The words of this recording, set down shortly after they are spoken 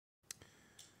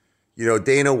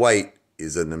Dana White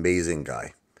is an amazing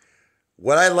guy.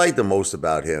 What I like the most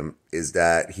about him is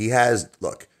that he has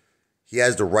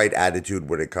the right attitude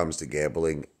when it comes to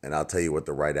gambling, and I'll tell you what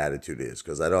the right attitude is,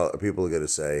 because I know people are going to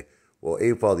say, well,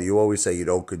 Apefather, you always say you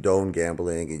don't condone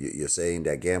gambling, and you're saying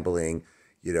that gambling,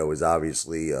 is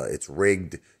obviously, it's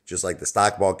rigged, just like the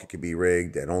stock market can be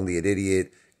rigged, and only an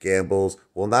idiot gambles.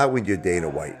 Well, not when you're Dana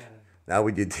White. Not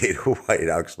when you're Dana White.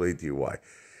 I'll explain to you why.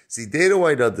 See, Dana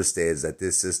White understands that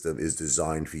this system is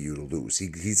designed for you to lose.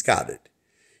 He's got it.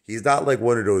 He's not like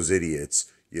one of those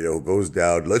idiots, who goes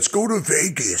down, let's go to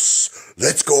Vegas,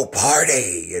 let's go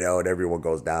party, and everyone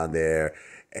goes down there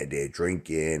and they're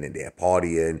drinking and they're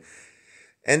partying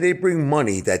and they bring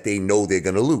money that they know they're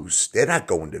going to lose. They're not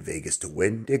going to Vegas to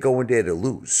win. They're going there to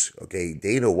lose. Okay.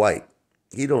 Dana White,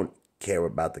 he don't care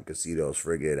about the casinos,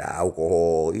 friggin'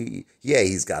 alcohol.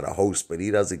 He's got a host, but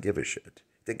he doesn't give a shit.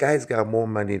 The guy's got more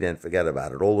money than forget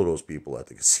about it. All of those people at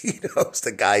the casinos,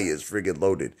 the guy is friggin'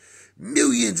 loaded.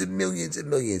 Millions and millions and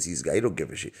millions he's got. He don't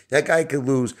give a shit. That guy could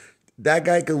lose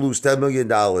 $10 million.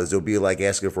 It'll be like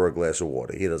asking for a glass of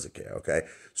water. He doesn't care, okay?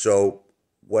 So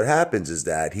what happens is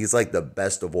that he's like the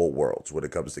best of all worlds when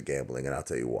it comes to gambling, and I'll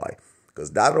tell you why.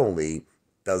 Because not only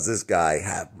does this guy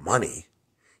have money,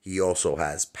 he also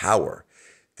has power.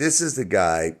 This is the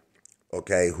guy,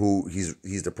 okay, who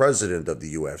he's the president of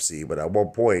the UFC, but at one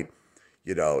point,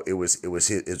 it was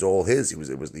his, it's all his. It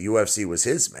was the UFC was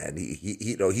his, man.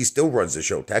 He still runs the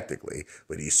show technically,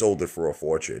 but he sold it for a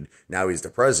fortune. Now he's the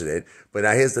president. But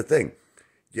now here's the thing,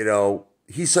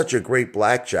 he's such a great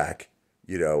blackjack,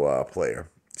 player,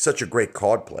 such a great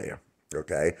card player,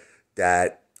 okay,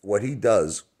 that what he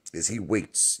does is he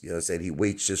waits, he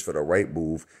waits just for the right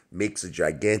move, makes a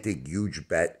gigantic, huge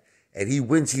bet, and he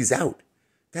wins, he's out.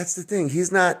 That's the thing.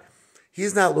 He's not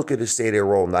looking to stay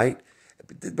there all night,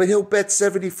 but he'll bet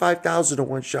 75,000 on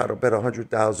one shot or bet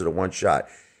 100,000 on one shot.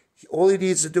 All he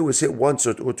needs to do is hit once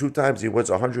or two times. He wins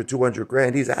 100, 200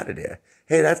 grand. He's out of there.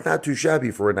 Hey, that's not too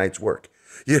shabby for a night's work.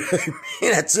 You know what I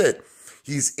mean? That's it.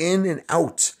 He's in and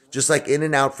out, just like In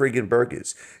and Out friggin'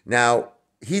 burgers. Now,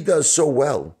 he does so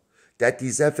well that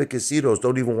these effing casinos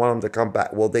don't even want him to come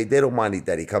back. Well, they don't mind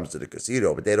that he comes to the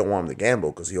casino, but they don't want him to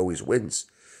gamble because he always wins.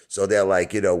 So they're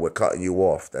like, we're cutting you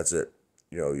off. That's it.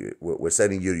 We're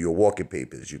sending you your walking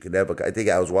papers. You can never. I think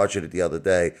I was watching it the other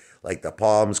day. Like the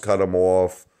Palms cut him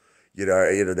off.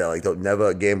 They're like, don't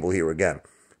never gamble here again.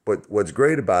 But what's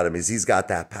great about him is he's got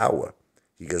that power.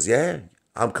 He goes, yeah,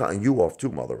 I'm cutting you off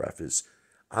too, mother effers.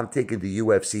 I'm taking the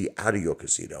UFC out of your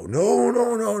casino. No,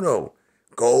 no, no, no.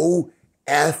 Go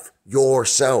F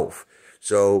yourself.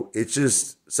 So it's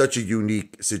just such a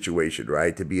unique situation,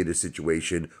 right? To be in a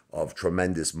situation of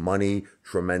tremendous money,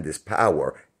 tremendous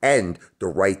power, and the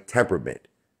right temperament,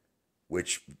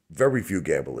 which very few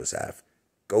gamblers have.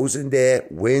 Goes in there,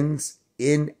 wins,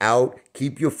 in, out,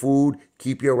 keep your food,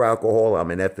 keep your alcohol.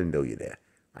 I'm an effing millionaire.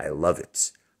 I love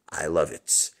it. I love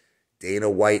it. Dana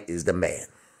White is the man.